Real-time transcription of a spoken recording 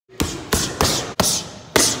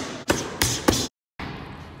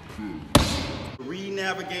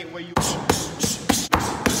Re-navigate where you...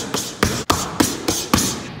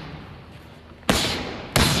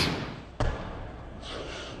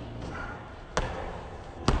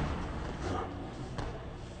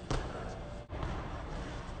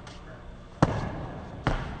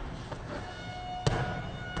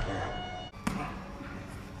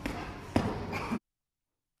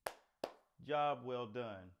 Job well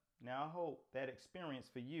done. Now I hope that experience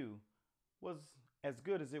for you was as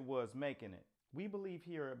good as it was making it. We believe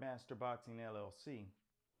here at Master Boxing LLC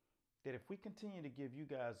that if we continue to give you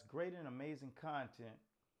guys great and amazing content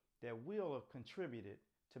that will have contributed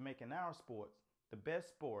to making our sport the best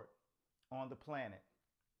sport on the planet.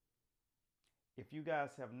 If you guys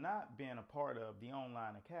have not been a part of the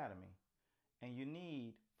online academy and you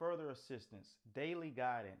need further assistance, daily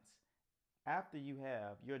guidance, after you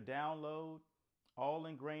have your download all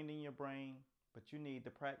ingrained in your brain, but you need the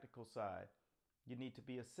practical side. You need to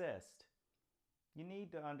be assessed. You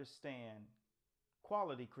need to understand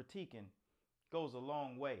quality critiquing goes a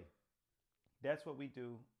long way. That's what we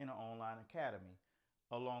do in an online academy,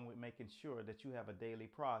 along with making sure that you have a daily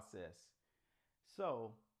process.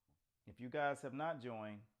 So, if you guys have not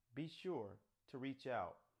joined, be sure to reach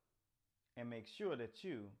out and make sure that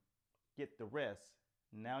you get the rest.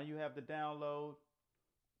 Now you have the download.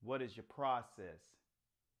 What is your process?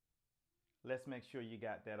 Let's make sure you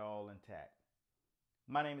got that all intact.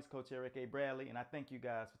 My name is Coach Eric A. Bradley, and I thank you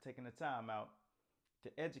guys for taking the time out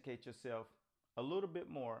to educate yourself a little bit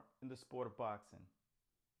more in the sport of boxing.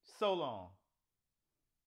 So long.